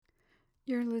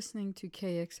You're listening to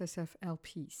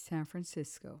KXSFLP San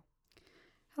Francisco.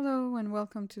 Hello and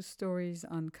welcome to Stories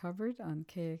Uncovered on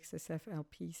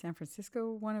KXSFLP San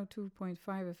Francisco 102.5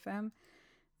 FM.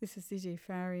 This is DJ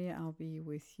Fari. I'll be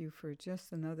with you for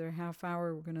just another half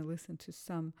hour. We're going to listen to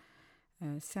some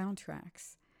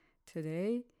soundtracks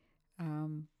today.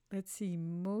 Let's see,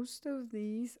 most of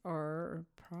these are,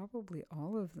 probably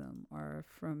all of them are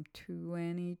from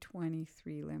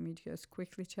 2023. Let me just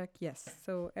quickly check. Yes,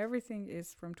 so everything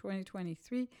is from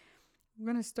 2023. I'm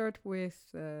going to start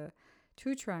with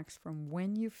two tracks from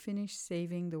When You Finish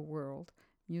Saving the World,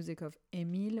 music of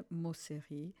Émile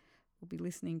Mosseri. We'll be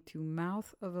listening to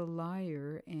Mouth of a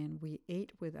Liar and We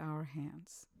Ate With Our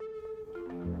Hands.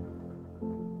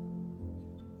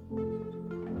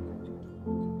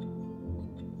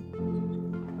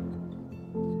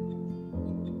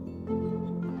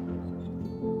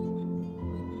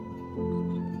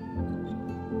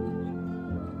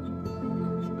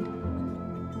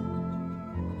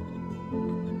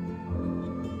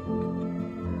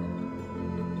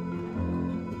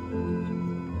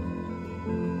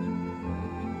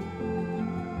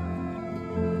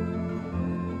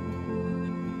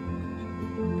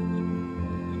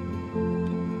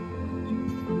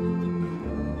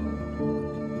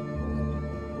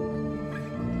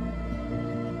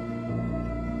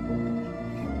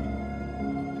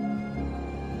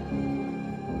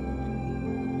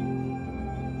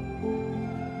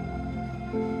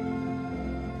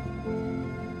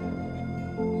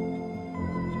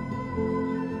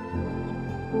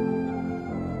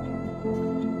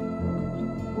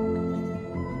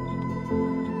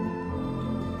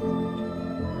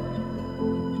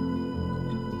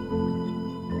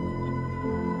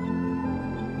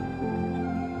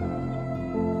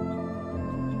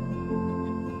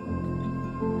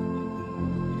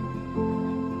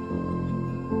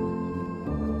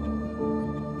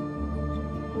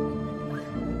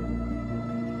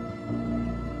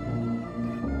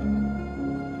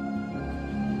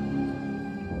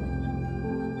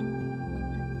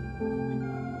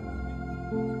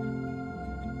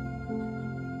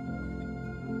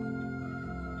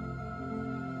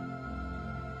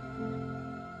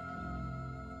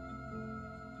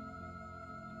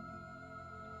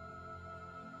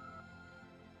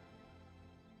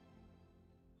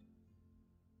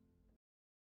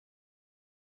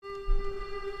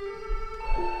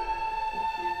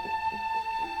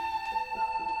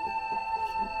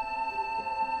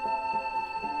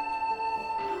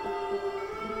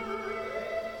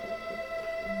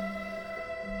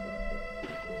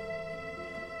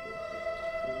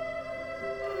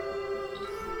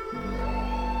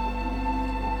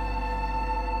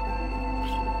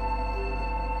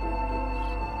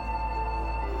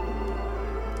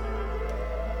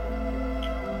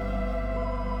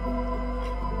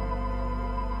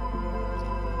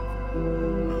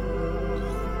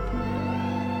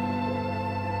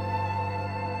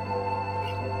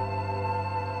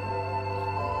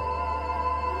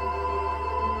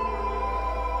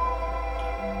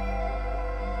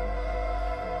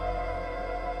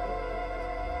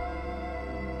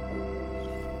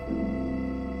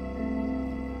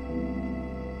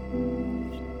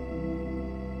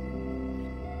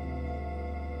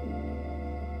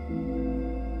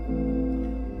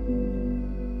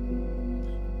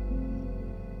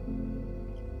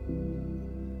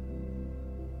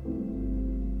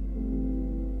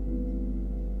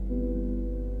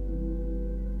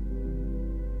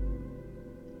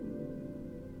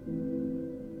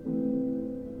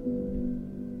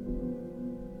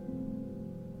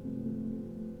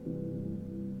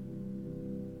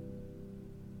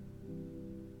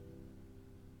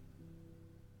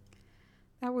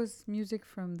 That was music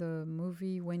from the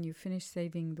movie When You Finish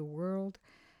Saving the World.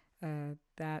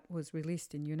 That was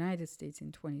released in United States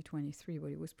in 2023,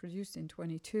 but it was produced in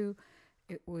 22.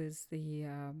 It was the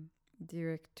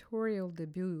directorial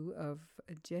debut of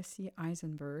Jesse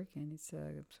Eisenberg, and it's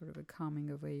a sort of a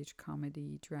coming-of-age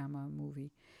comedy drama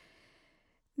movie.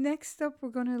 Next up, we're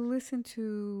going to listen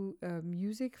to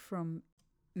music from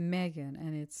Megan,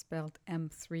 and it's spelled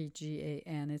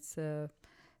M3GAN. It's a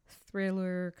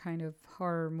thriller kind of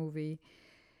horror movie.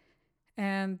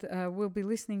 And we'll be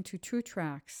listening to two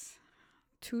tracks,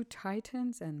 Two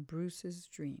Titans and Bruce's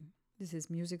Dream. This is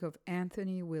music of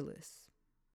Anthony Willis.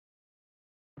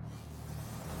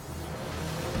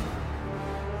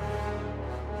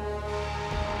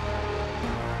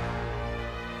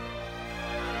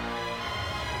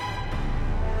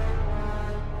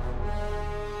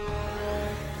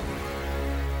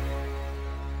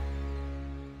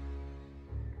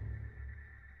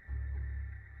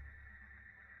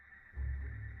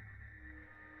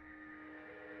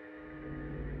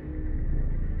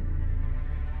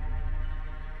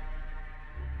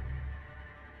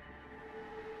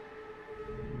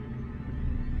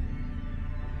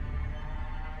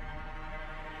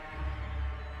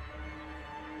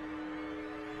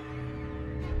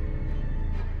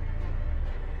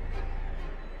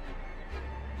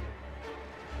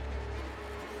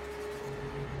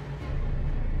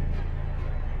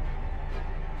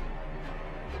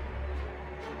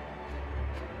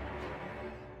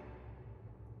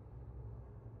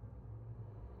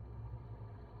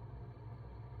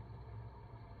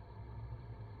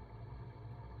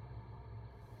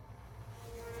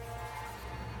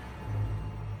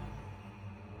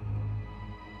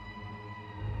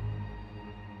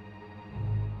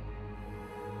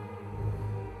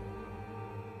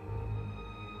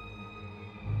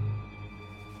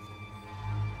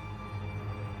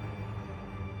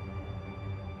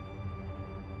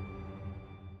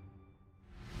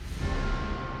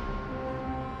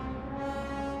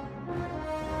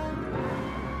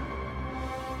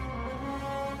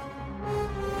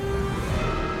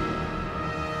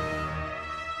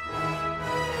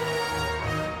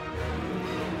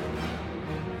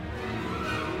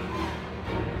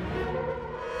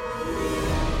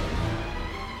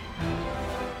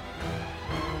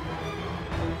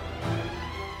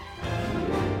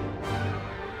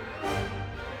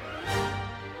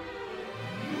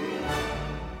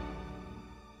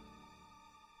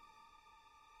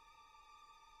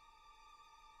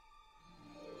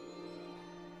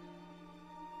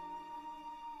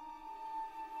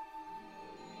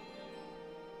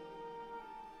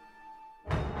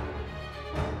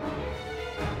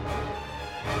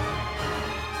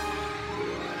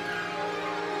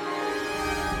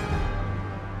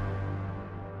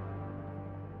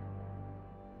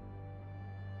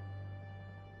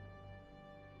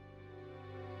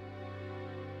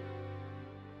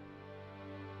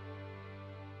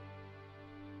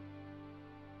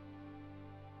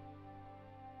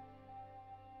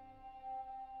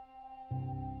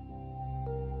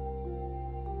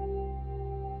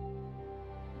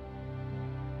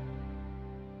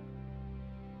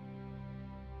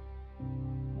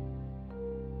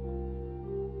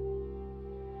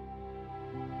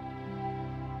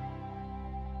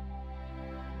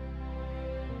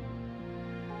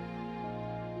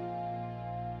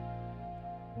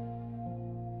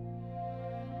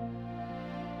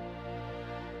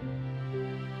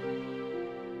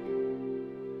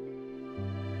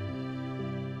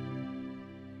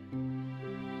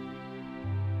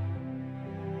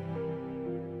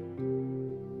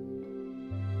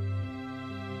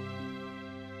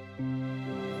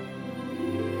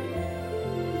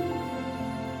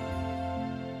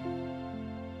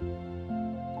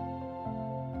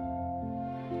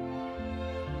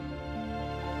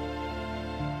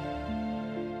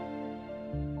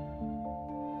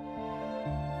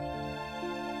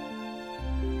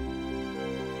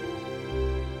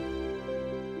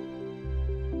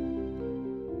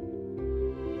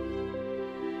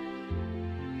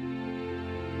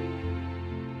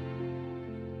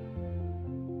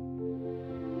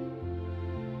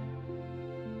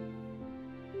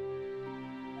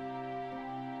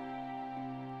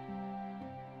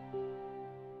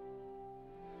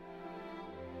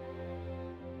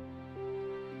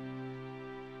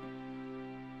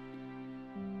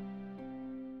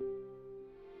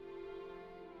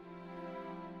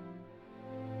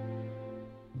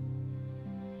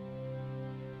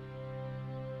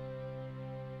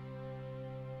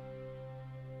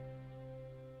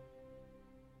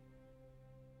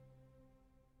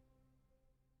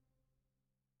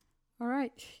 All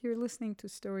right, you're listening to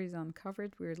Stories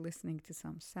Uncovered. We're listening to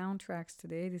some soundtracks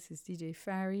today. This is DJ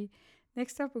Fari.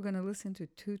 Next up, we're going to listen to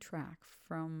two tracks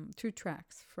from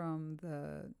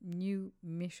the new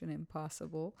Mission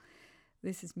Impossible.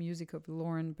 This is music of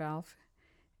Lauren Balfe,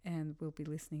 and we'll be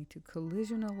listening to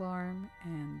Collision Alarm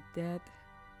and Dead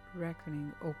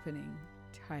Reckoning opening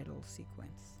title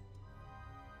sequence.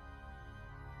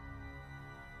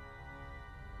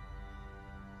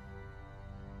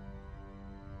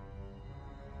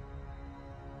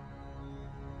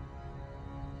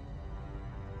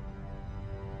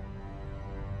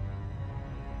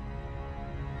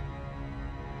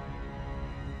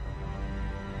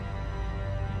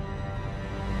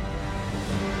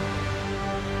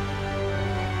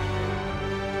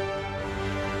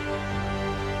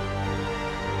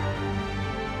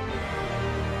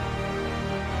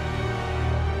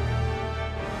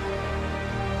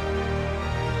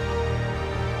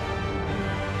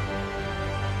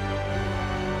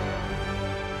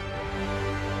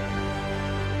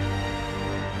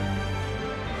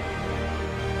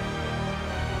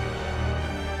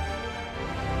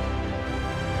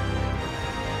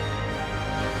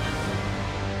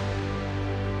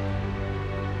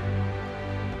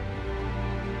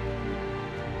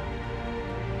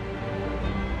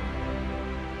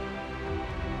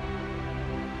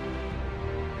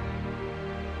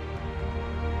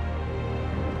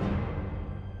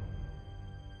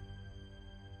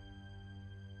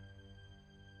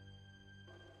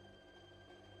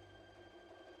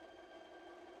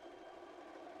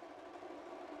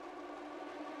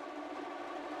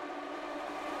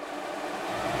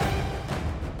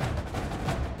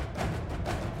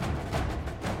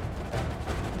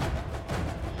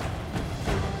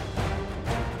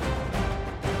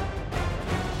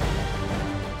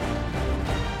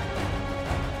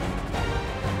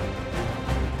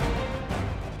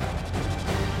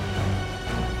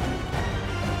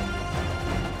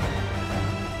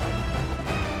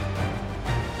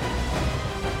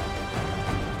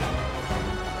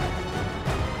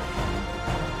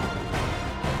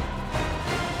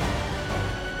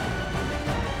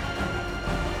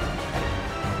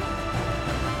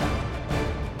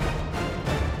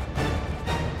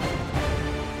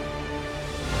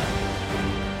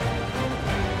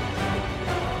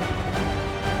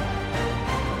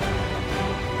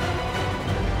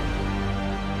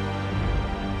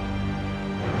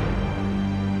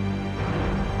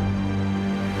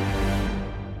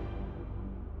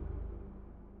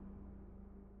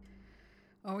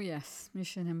 Oh, yes,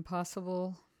 Mission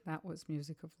Impossible. That was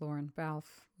music of Lauren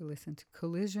Balfe. We listened to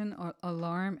Collision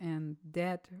Alarm and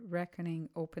Dead Reckoning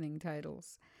opening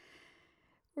titles.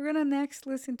 We're going to next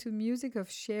listen to music of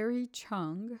Sherry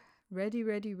Chung, Ready,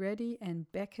 Ready, Ready,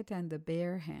 and Beckett and the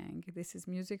Bear Hang. This is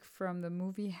music from the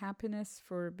movie Happiness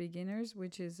for Beginners,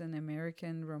 which is an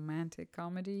American romantic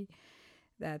comedy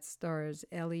that stars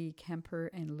Ellie Kemper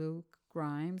and Luke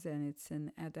Grimes, and it's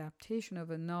an adaptation of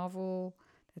a novel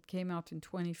that came out in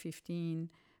 2015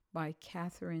 by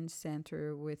Catherine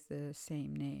Center with the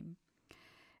same name.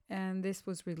 And this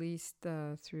was released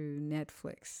through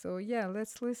Netflix. So yeah,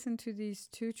 let's listen to these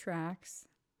two tracks,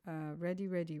 Ready,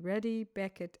 Ready, Ready,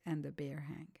 Beckett and the Bear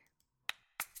Hang.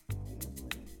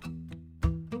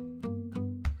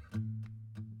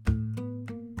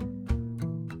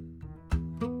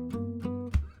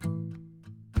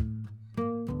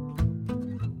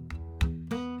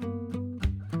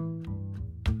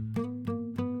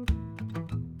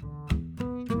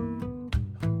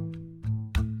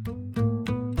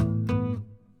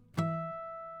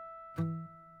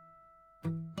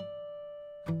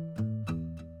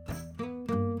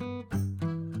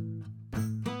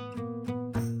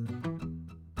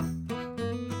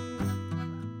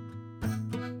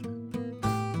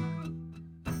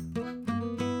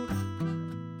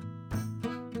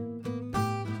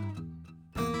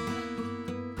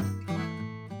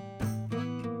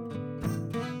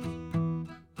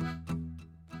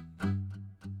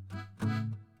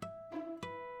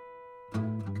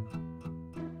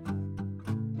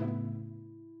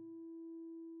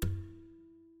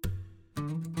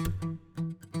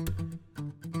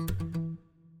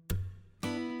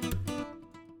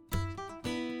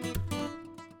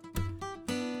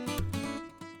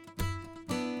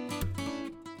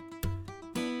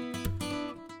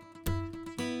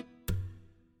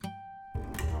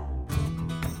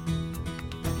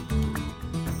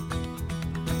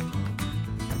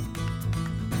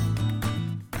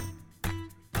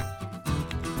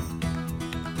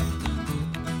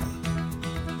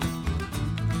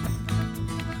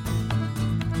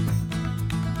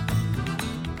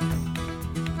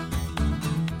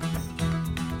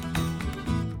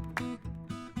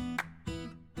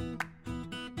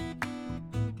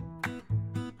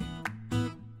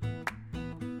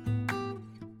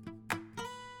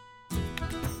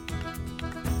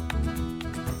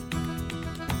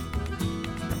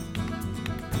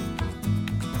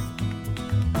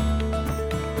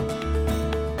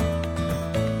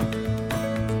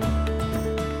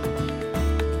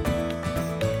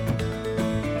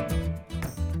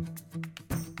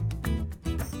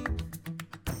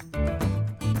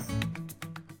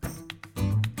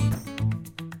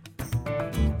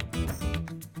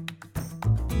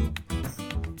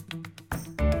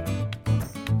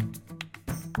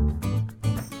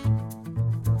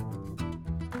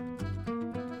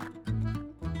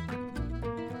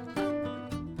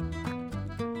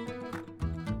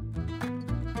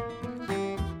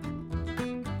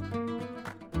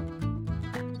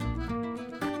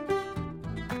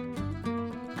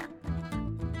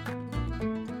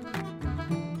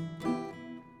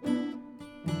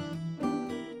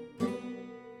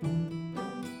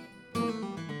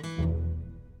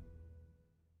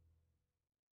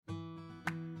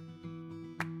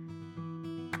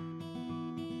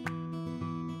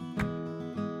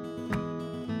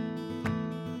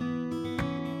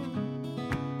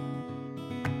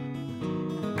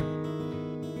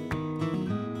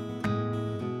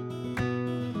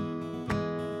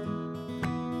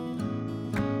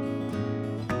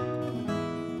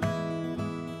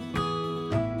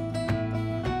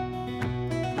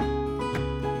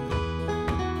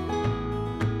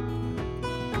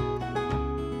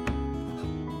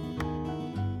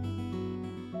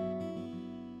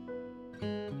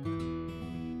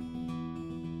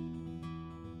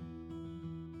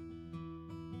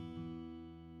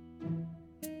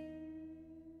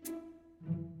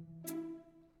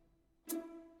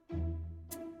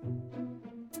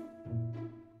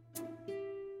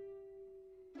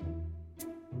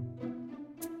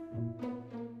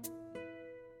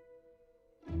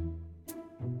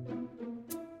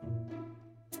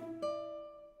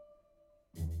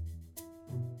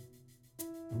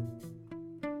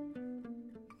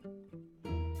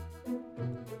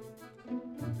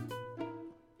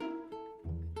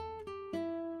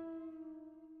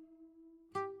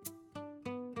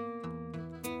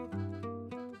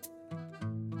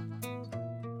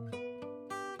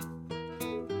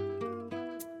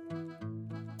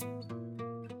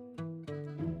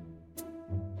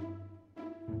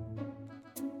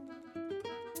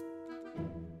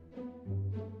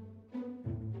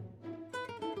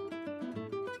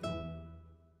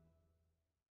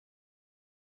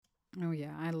 Oh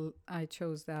yeah, I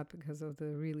chose that because of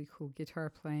the really cool guitar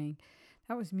playing.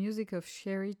 That was music of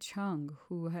Sherry Chung,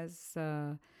 who's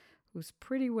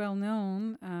pretty well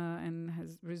known and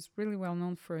was really well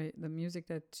known for the music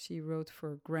that she wrote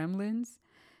for Gremlins.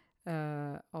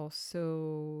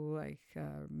 Also, like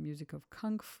music of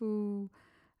Kung Fu,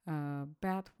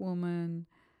 Batwoman,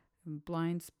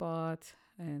 Blind Spot,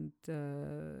 and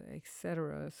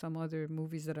etc. Some other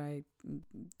movies that I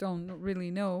don't really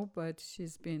know, but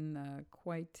she's been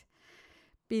quite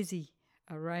busy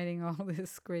writing all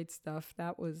this great stuff.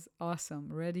 That was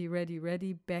awesome. Ready, ready,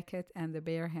 ready. Beckett and the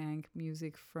Bear Hang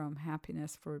music from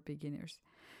Happiness for Beginners.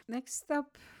 Next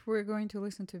up, we're going to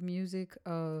listen to music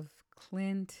of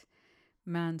Clint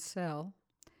Mansell.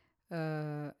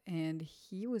 And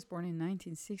he was born in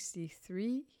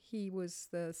 1963. He was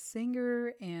the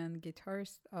singer and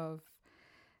guitarist of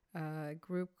a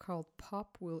group called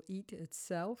Pop Will Eat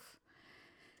Itself.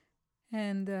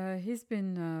 And he's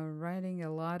been writing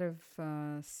a lot of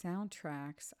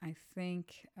soundtracks. I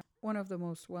think one of the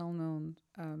most well-known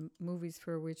movies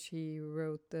for which he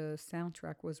wrote the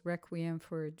soundtrack was Requiem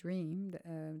for a Dream,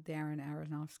 Darren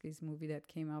Aronofsky's movie that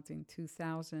came out in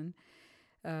 2000.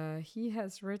 He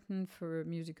has written for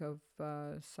music of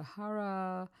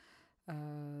Sahara,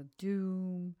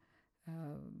 Doom.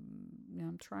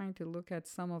 I'm trying to look at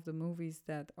some of the movies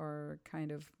that are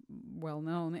kind of well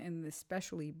known, and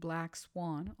especially Black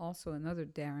Swan, also another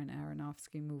Darren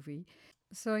Aronofsky movie.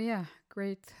 So yeah,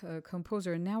 great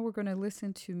composer. And now we're going to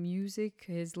listen to music,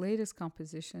 his latest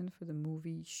composition for the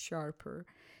movie Sharper.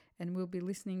 And we'll be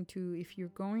listening to If You're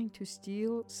Going to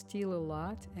Steal, Steal a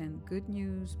Lot, and Good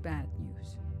News, Bad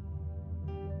News.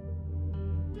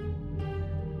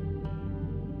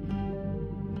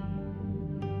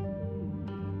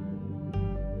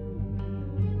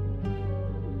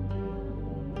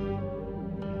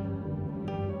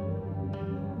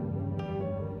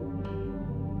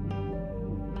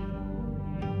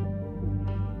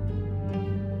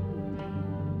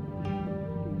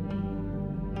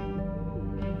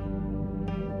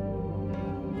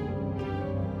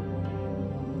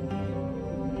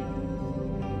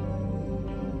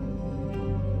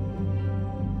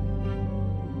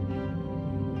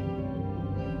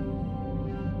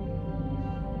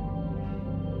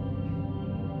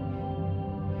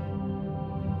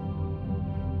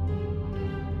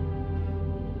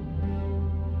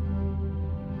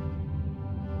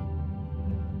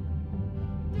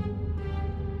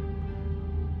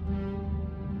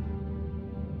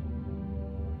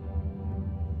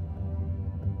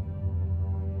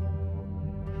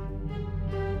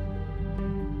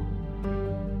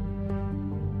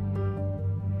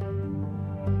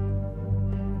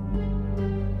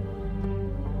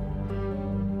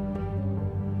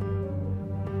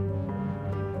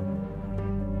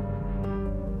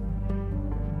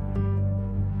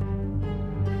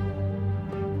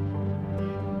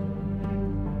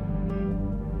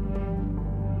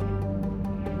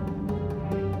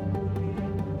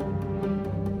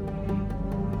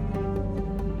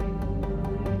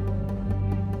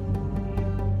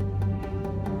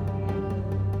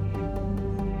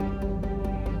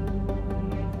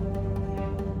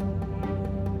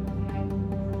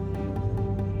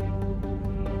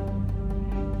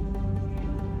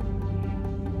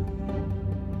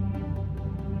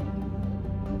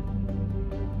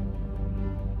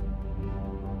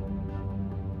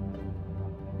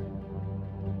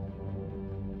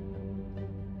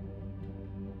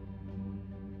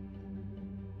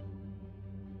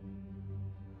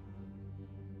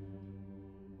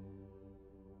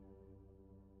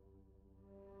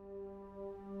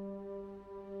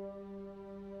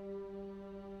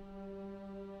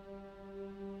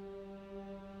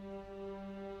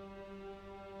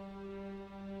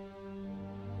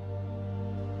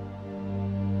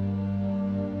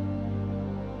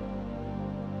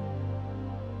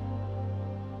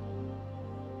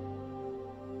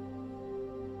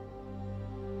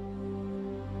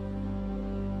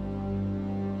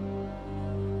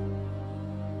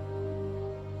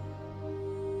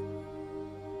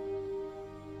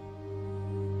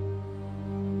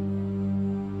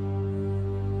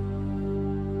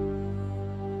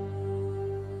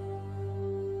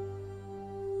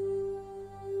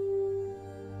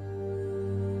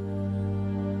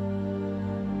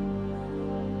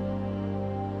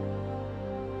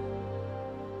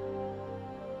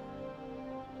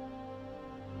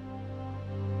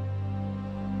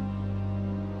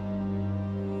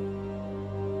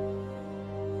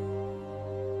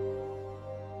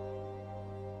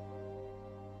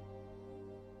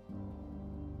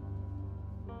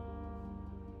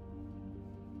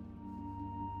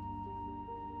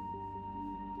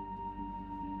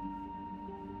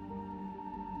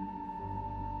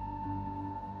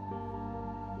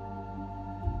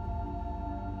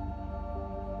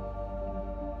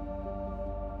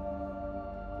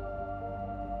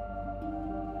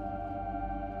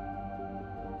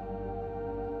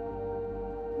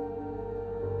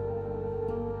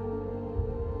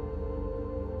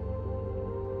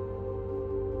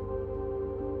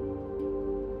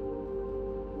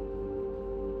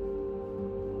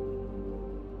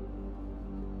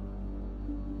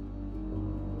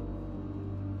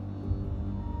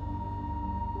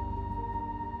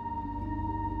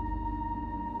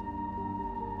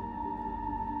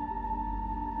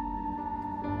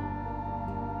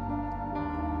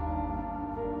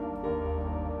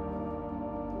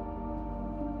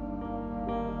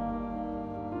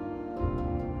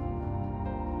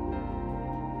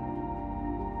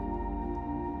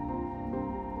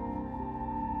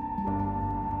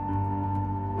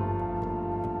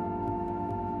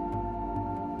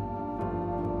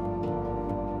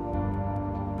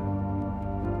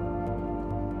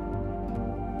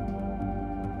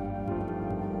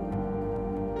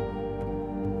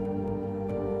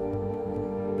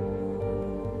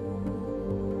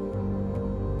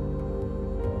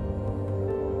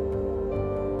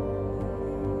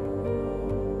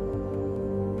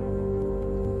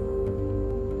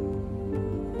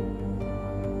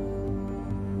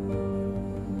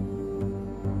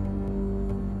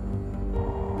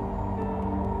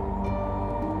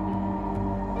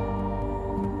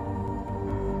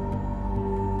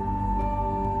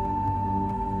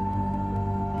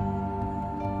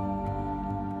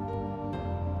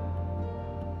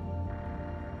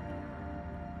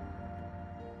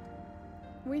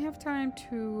 We have time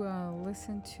to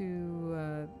listen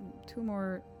to two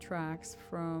more tracks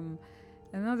from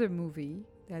another movie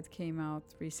that came out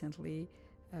recently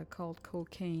called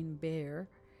Cocaine Bear.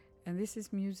 And this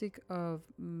is music of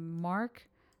Mark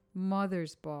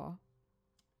Mothersbaugh.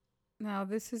 Now,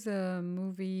 this is a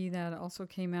movie that also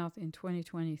came out in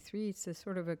 2023. It's a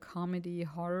sort of a comedy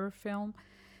horror film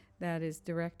that is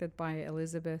directed by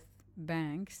Elizabeth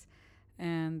Banks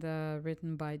and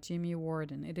written by Jimmy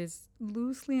Warden. It is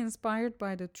loosely inspired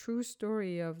by the true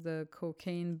story of the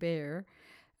Cocaine Bear,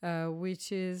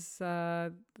 which is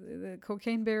the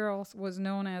Cocaine Bear also was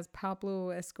known as Pablo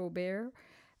Escobar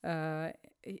uh,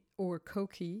 or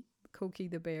Coqui. Coqui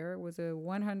the bear was a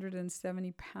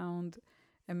 170-pound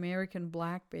American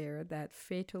black bear that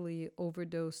fatally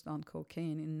overdosed on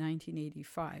cocaine in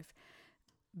 1985.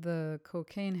 The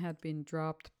cocaine had been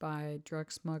dropped by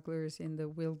drug smugglers in the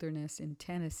wilderness in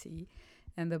Tennessee,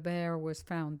 and the bear was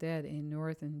found dead in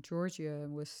northern Georgia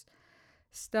and was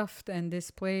stuffed and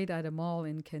displayed at a mall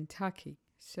in Kentucky.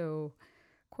 So,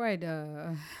 quite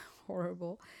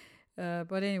horrible.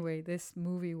 But anyway, this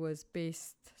movie was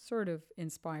based, sort of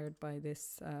inspired by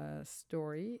this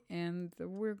story. And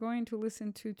we're going to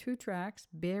listen to two tracks,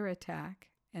 Bear Attack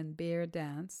and Bear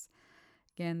Dance.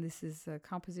 Again, this is a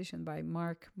composition by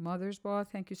Mark Mothersbaugh.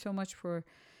 Thank you so much for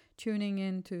tuning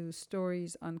in to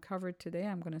Stories Uncovered today.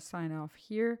 I'm going to sign off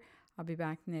here. I'll be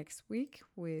back next week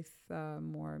with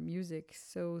more music.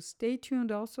 So stay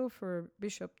tuned also for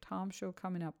Bishop Tom Show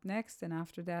coming up next. And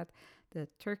after that, the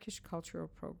Turkish Cultural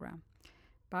Program.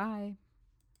 Bye.